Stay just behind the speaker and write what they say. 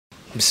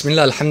بسم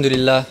الله الحمد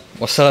لله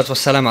والصلاة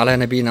والسلام على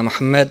نبينا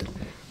محمد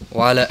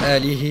وعلى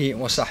آله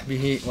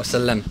وصحبه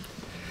وسلم.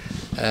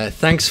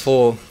 Thanks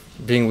for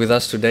being with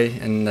us today,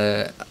 and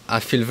I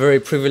feel very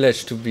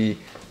privileged to be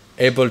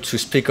able to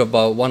speak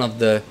about one of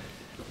the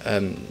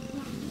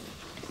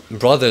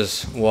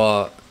brothers who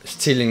are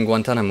still in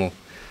Guantanamo.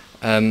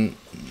 I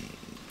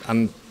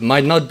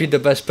might not be the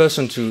best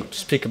person to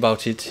speak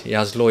about it. He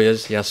has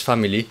lawyers, he has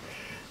family,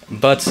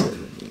 but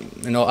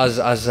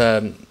as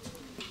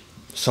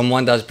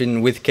someone that's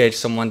been with Cage,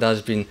 someone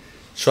that's been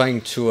trying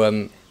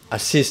to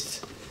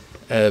assist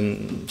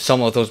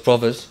some of those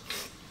brothers,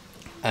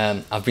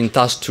 I've been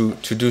tasked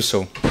to do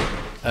so.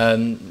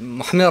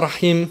 Muhammad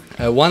Rahim,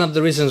 one of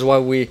the reasons why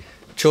we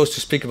chose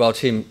to speak about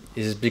him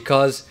is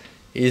because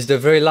he is the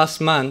very last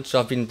man to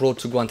have been brought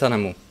to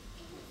Guantanamo.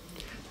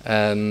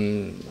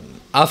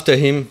 After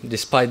him,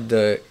 despite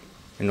the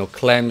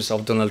claims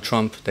of Donald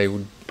Trump, they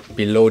would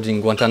be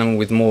loading Guantanamo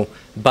with more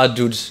bad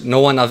dudes.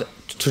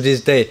 To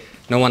this day,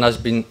 no one has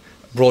been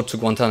brought to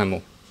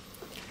Guantanamo.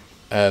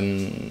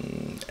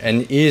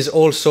 And he has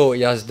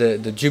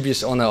the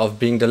dubious honor of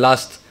being the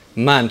last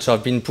man to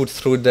have been put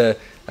through the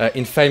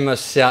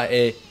infamous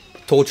CIA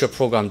torture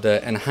program,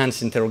 the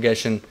Enhanced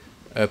Interrogation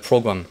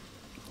Program.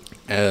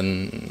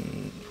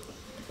 And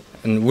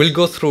we'll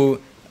go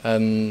through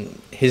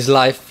his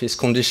life, his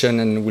condition,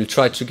 and we'll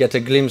try to get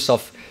a glimpse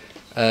of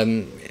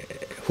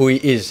who he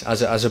is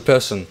as a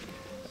person.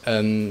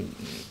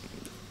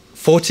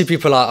 40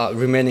 people are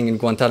remaining in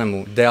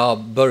Guantanamo. They are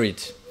buried.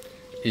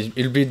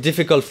 It'll be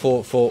difficult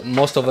for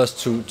most of us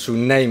to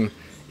name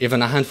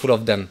even a handful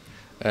of them,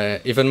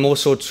 even more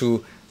so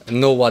to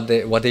know what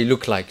they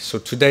look like. So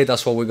today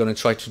that's what we're going to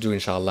try to do,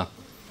 inshallah.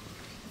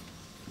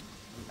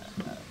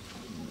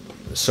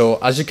 So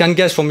as you can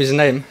guess from his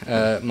name,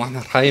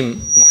 Muhammad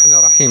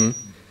Rahim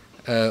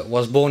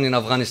was born in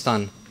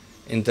Afghanistan,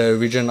 in the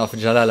region of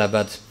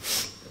Jalalabad.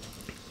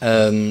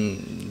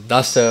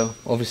 That's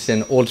obviously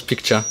an old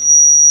picture.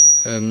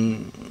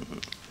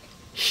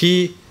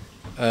 He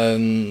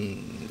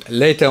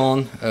later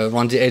on,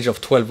 around the age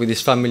of 12, with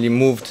his family,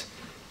 moved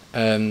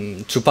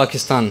to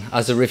Pakistan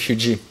as a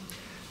refugee.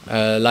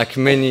 Like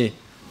many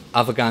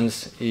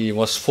Afghans, he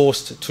was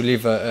forced to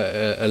live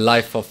a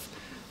life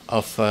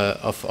of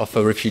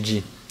a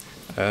refugee,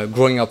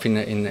 growing up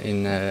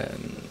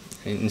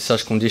in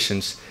such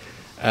conditions.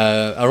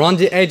 Around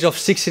the age of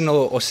 16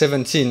 or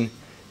 17,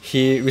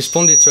 he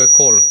responded to a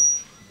call.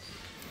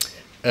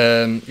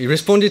 He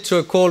responded to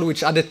a call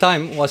which at the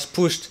time was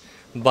pushed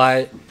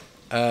by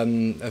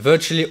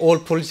virtually all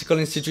political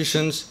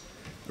institutions,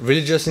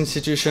 religious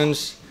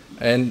institutions,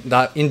 and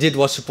that indeed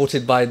was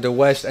supported by the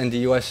West and the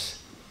US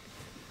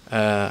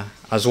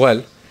as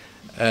well.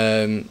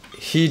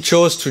 He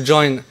chose to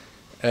join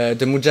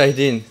the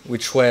Mujahideen,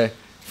 which were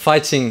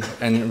fighting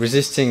and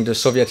resisting the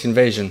Soviet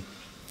invasion.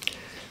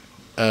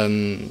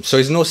 So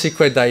it's no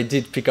secret that he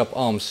did pick up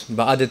arms,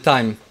 but at the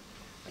time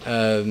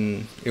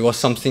it was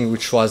something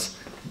which was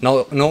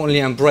not only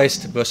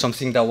embraced, but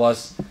something that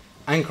was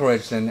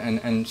encouraged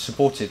and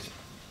supported.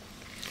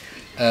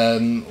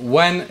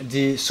 When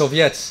the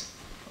Soviets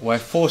were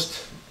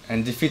forced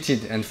and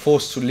defeated and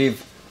forced to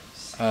leave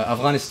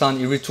Afghanistan,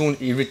 he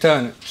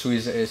returned to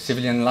his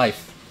civilian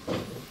life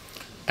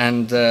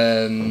and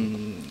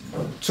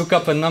took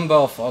up a number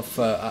of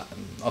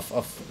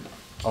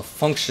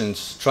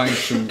functions, trying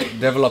to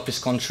develop his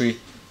country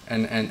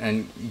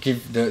and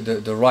give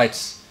the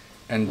rights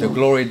and the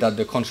glory that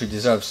the country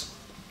deserves.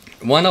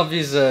 One of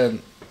the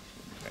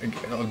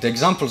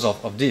examples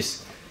of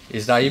this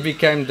is that he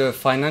became the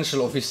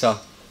financial officer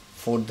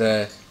for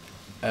the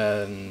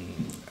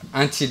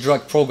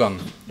anti-drug program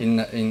in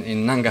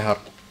Nangarhar,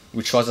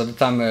 which was at the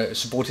time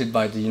supported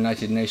by the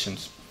United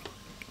Nations.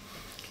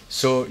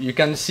 So you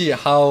can see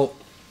how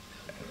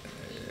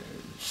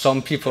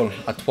some people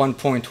at one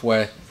point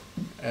were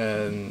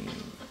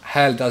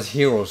held as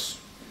heroes,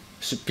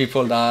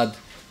 people that had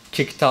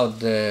kicked out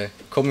the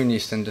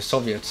communists and the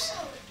Soviets,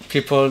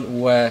 people who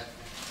were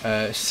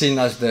seen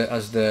as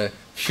the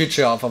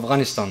future of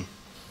Afghanistan.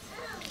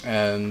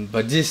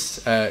 But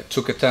this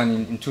took a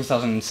turn in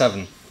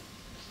 2007.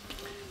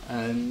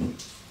 In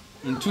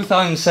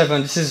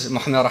 2007, this is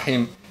Muhammad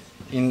Rahim.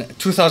 In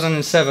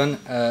 2007,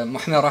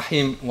 Muhammad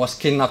Rahim was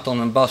kidnapped on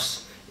a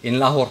bus in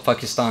Lahore,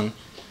 Pakistan,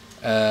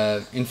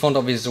 in front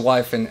of his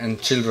wife and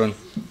children,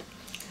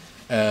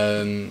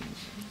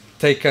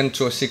 taken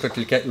to a secret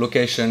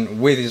location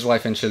with his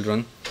wife and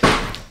children,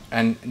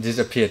 and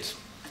disappeared.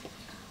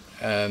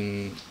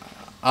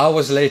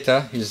 Hours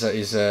later, his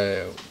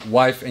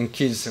wife and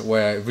kids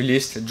were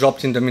released,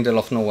 dropped in the middle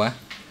of nowhere.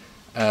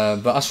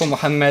 But as for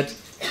Muhammad,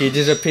 he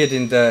disappeared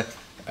in the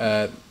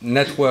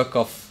network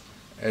of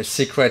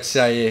secret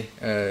CIA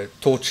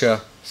torture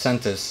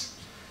centers.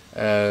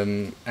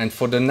 And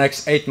for the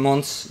next 8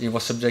 months, he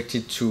was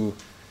subjected to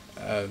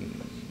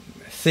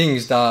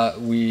things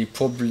that we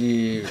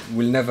probably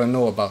will never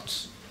know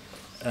about.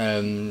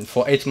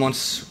 For 8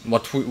 months,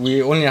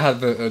 we only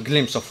have a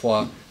glimpse of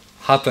what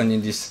happened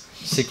in these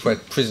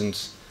secret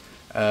prisons.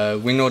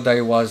 We know that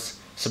he was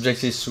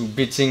subjected to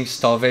beating,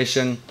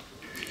 starvation,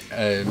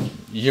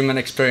 human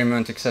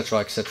experiment, etc.,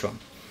 etc.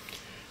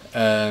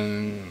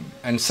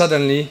 And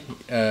suddenly,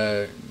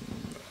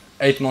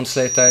 8 months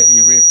later,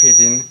 he reappeared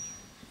in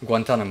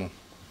Guantanamo.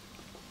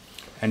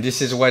 And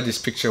this is where this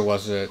picture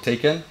was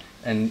taken.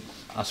 And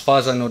as far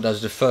as I know,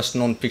 that's the first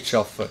known picture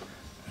of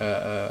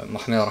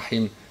Muhammad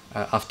Rahim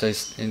after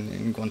he's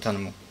in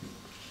Guantanamo.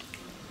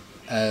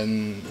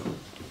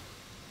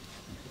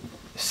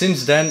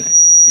 Since then,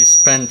 he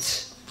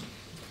spent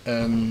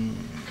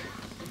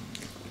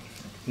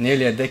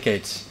nearly a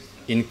decade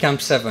in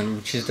Camp 7,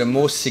 which is the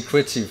most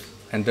secretive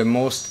and the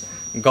most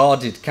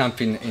guarded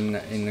camp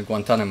in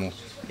Guantanamo.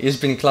 He's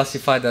been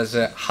classified as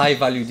a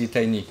high-value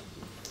detainee.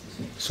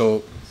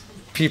 So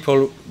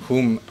people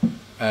whom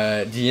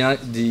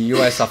the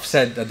US have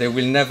said that they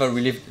will never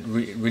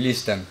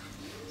release them.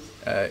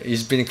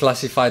 He's been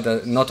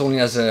classified not only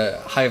as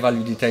a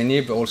high-value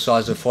detainee, but also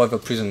as a forever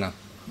prisoner.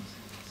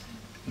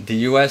 The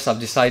US have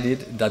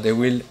decided that they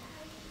will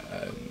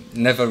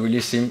never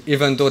release him,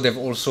 even though they've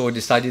also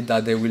decided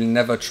that they will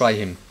never try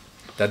him,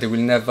 that they will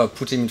never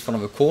put him in front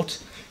of a court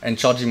and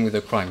charge him with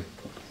a crime.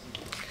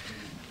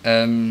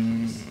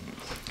 And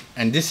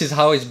this is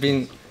how he's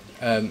been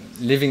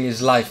living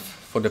his life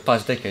for the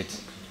past decade.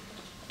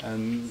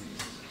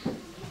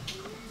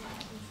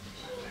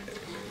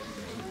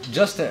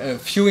 Just a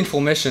few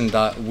information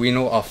that we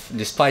know of,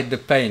 despite the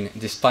pain,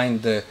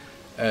 despite the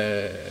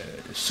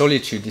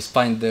solitude,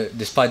 despite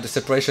the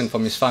separation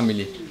from his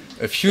family.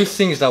 A few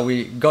things that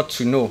we got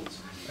to know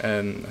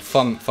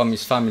from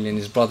his family and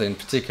his brother in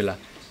particular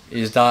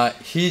is that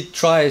he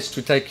tries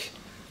to take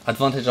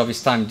advantage of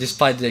his time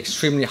despite the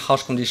extremely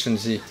harsh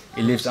conditions he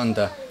lives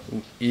under.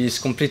 He's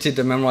completed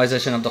the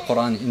memorization of the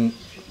Quran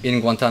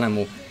in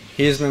Guantanamo.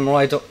 He has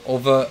memorized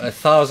over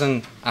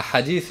 1,000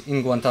 ahadith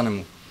in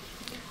Guantanamo.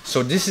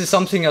 So this is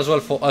something as well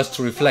for us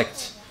to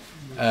reflect.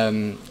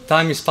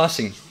 Time is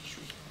passing,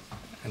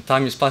 and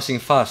time is passing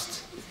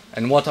fast.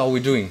 And what are we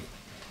doing?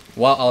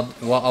 What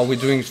are we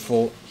doing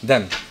for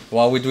them?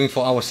 What are we doing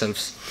for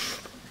ourselves?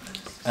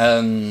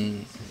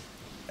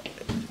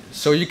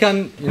 So you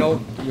can,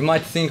 you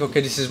might think,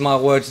 okay, this is my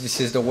words, this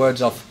is the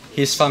words of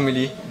his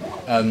family.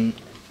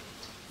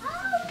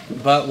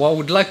 But what I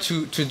would like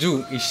to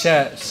do is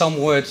share some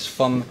words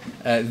from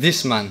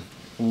this man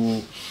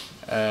who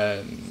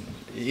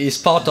is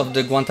part of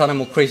the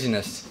Guantanamo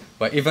craziness.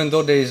 But even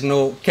though there is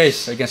no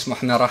case against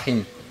Muhammad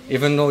Rahim,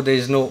 even though there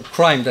is no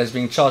crime that is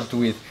being charged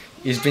with,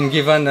 he's been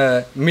given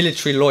a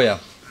military lawyer,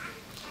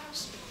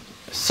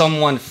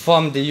 someone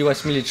from the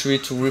US military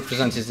to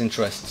represent his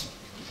interests.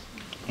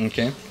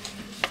 Okay,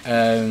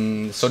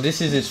 so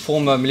this is his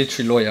former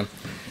military lawyer,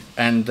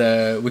 and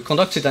we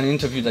conducted an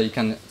interview that you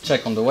can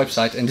check on the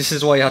website, and this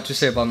is what he had to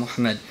say about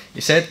Muhammad. He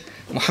said,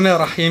 Muhammad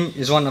Rahim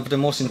is one of the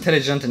most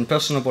intelligent and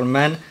personable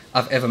men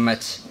I've ever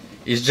met.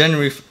 He's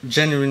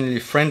genuinely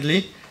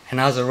friendly and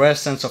has a rare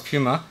sense of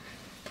humor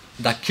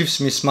that keeps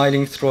me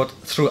smiling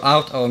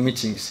throughout our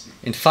meetings.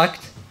 In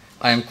fact,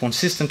 I am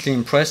consistently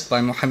impressed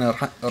by Muhammad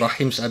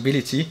Rahim's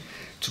ability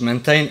to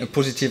maintain a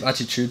positive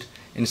attitude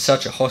in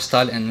such a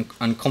hostile and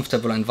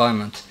uncomfortable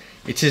environment.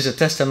 It is a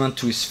testament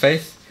to his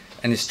faith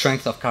and his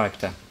strength of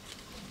character.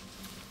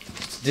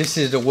 This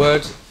is the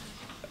word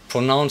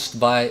pronounced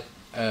by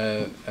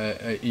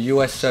a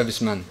US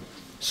serviceman,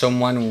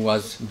 someone who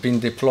has been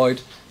deployed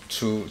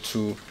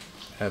to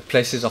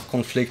places of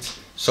conflict,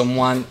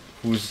 someone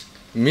whose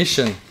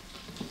mission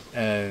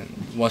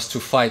was to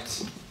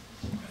fight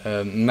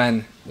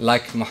men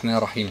like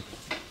Muhammad Rahim.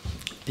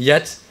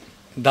 Yet,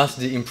 that's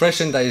the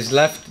impression that is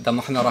left, that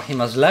Muhammad Rahim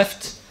has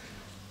left,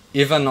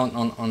 even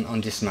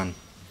on this man.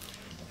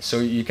 So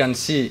you can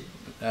see,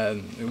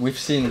 we've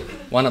seen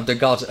one of the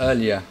guards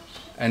earlier,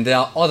 and there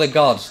are other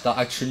guards that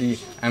actually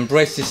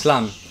embraced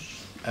Islam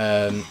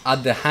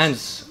at the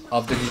hands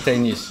of the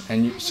detainees.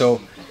 And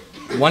so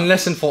one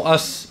lesson for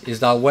us is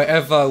that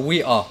wherever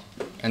we are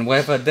and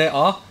wherever they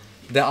are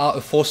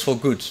a force for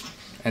good,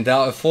 and they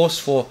are a force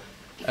for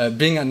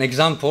being an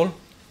example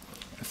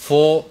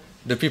for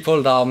the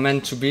people that are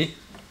meant to be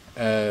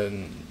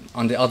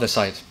on the other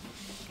side.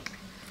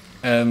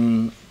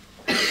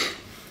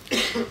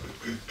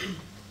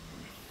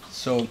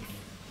 So,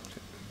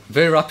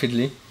 very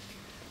rapidly,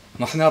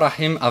 Muhammad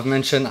Rahim, I've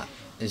mentioned,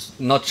 is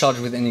not charged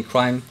with any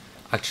crime.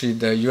 Actually,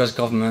 the US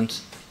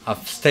government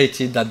have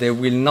stated that they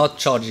will not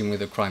charge him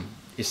with a crime.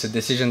 It's a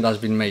decision that's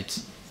been made.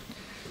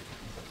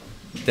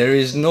 There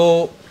is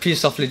no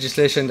piece of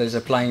legislation that is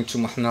applying to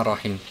Muhammad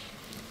Rahim.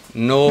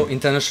 No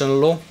international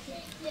law,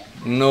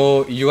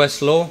 no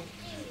US law,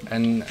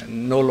 and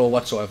no law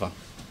whatsoever.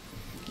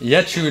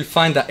 Yet you will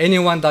find that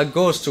anyone that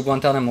goes to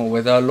Guantanamo,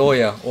 whether a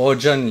lawyer or a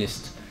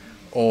journalist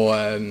or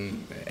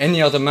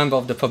any other member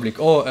of the public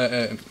or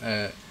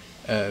a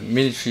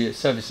military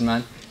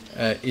serviceman,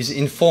 is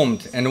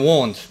informed and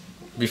warned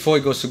before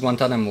he goes to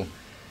Guantanamo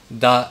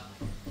that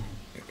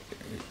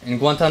in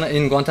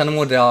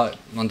Guantanamo there are,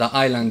 on the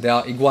island, there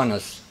are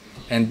iguanas,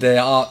 and they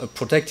are a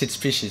protected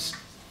species.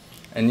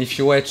 And if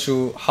you were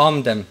to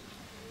harm them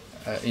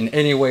in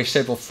any way,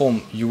 shape or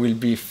form, you will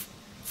be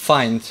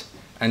fined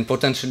and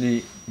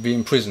potentially be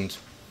imprisoned.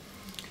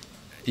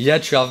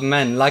 Yet you have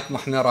men like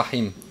Muhammad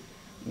Rahim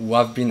who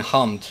have been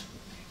harmed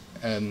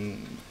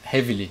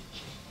heavily,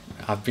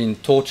 have been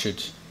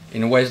tortured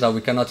in ways that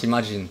we cannot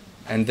imagine.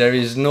 And there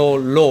is no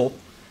law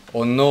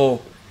or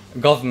no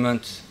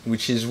government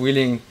which is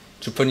willing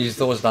to punish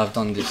those that have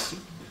done this.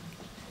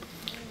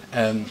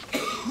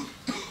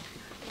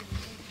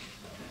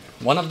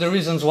 One of the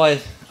reasons why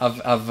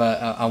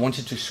I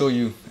wanted to show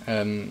you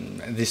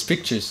these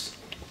pictures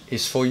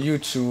is for you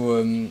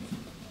to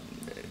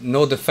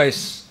know the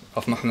face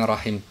of Muhammad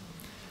Rahim.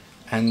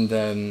 And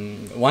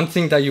one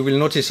thing that you will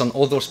notice on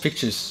all those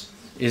pictures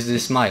is the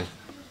smile.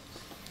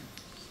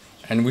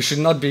 And we should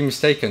not be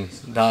mistaken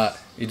that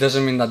it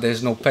doesn't mean that there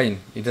is no pain.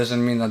 It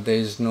doesn't mean that there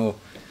is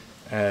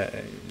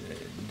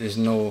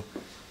no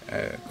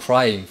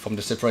crying from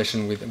the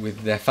separation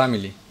with their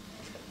family.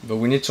 But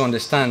we need to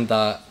understand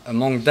that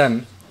among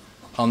them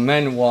are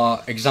men who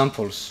are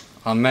examples,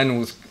 are men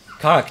whose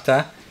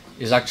character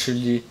is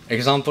actually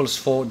examples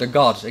for the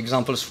guards,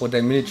 examples for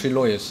their military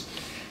lawyers.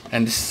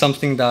 And this is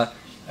something that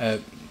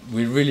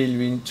we really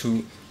need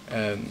to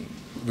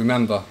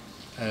remember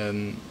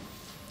and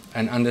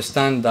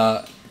understand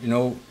that, you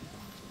know,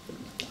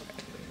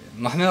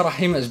 Muhammad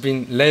Rahim has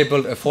been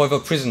labeled a forever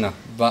prisoner,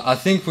 but I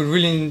think we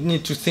really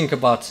need to think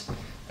about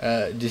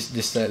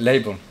this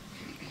label.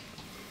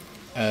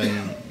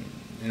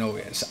 You know,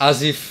 it's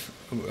as if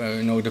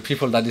you know, the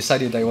people that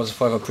decided that he was a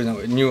forever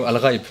prisoner knew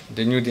al-ghaib,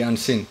 they knew the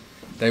unseen.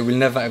 They will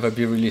never ever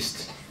be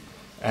released.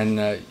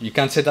 And you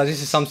can say that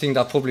this is something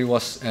that probably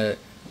was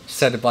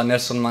said by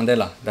Nelson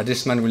Mandela, that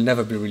this man will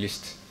never be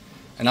released.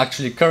 And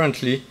actually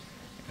currently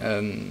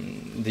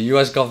the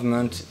US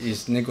government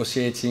is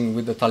negotiating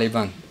with the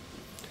Taliban.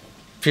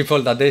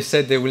 People that they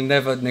said they will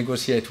never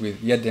negotiate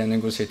with, yet they are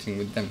negotiating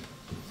with them.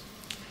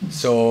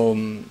 So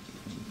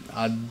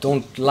I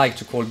don't like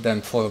to call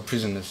them forever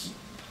prisoners.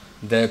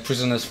 They're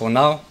prisoners for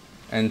now,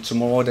 and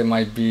tomorrow they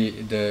might be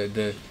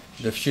the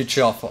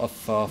future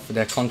of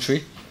their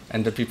country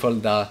and the people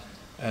that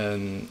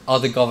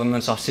other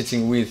governments are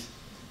sitting with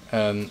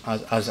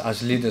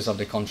as leaders of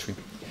the country.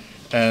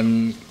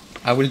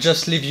 I will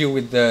just leave you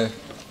with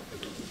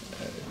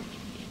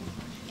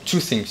two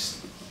things.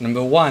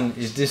 Number one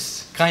is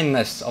this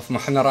kindness of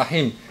Muhammad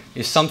Rahim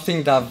is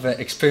something that I've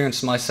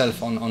experienced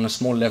myself on a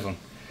small level.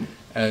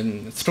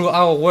 Through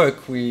our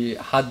work, we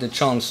had the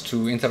chance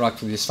to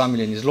interact with his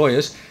family and his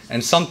lawyers,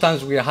 and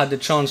sometimes we had the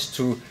chance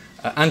to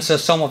answer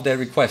some of their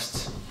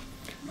requests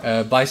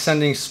by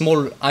sending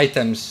small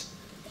items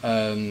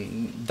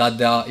that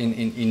they are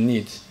in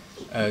need.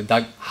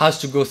 That has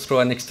to go through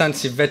an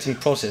extensive vetting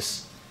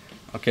process.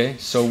 Okay,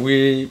 so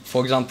we,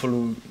 for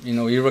example, you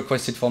know, he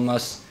requested from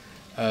us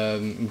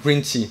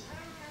green tea,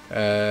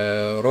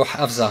 Ruh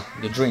Afza,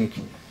 the drink,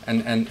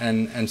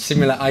 and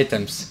similar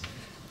items.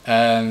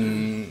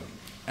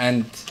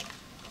 And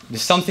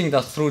there's something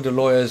that through the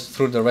lawyers,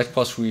 through the Red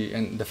Cross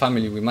and the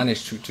family, we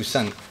managed to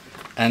send.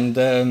 And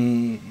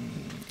in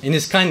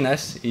his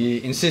kindness,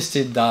 he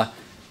insisted that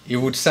he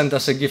would send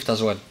us a gift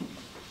as well.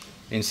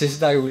 He insisted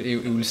that he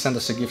will send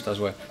us a gift as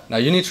well. Now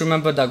you need to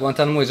remember that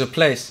Guantanamo is a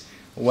place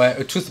where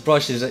a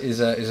toothbrush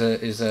is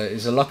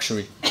a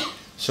luxury.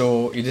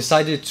 So he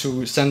decided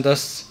to send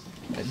us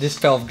this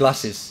pair of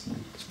glasses.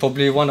 It's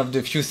probably one of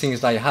the few things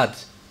that he had.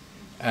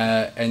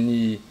 And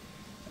he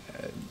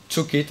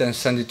took it and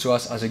sent it to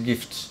us as a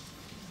gift.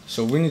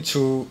 So we need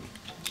to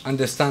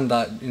understand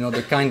that, you know,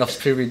 the kind of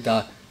spirit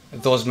that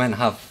those men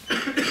have.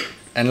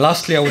 And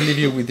lastly, I will leave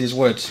you with these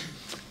words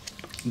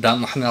that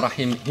Muhammad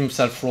Rahim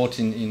himself wrote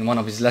in one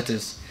of his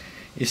letters.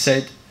 He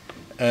said,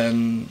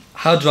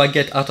 how do I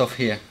get out of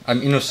here?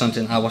 I'm innocent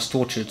and I was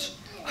tortured,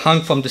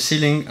 hung from the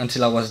ceiling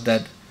until I was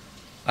dead.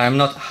 I am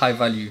not high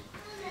value.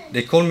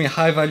 They call me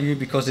high value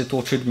because they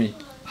tortured me.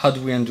 How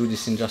do we undo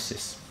this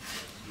injustice?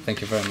 Thank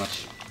you very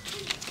much.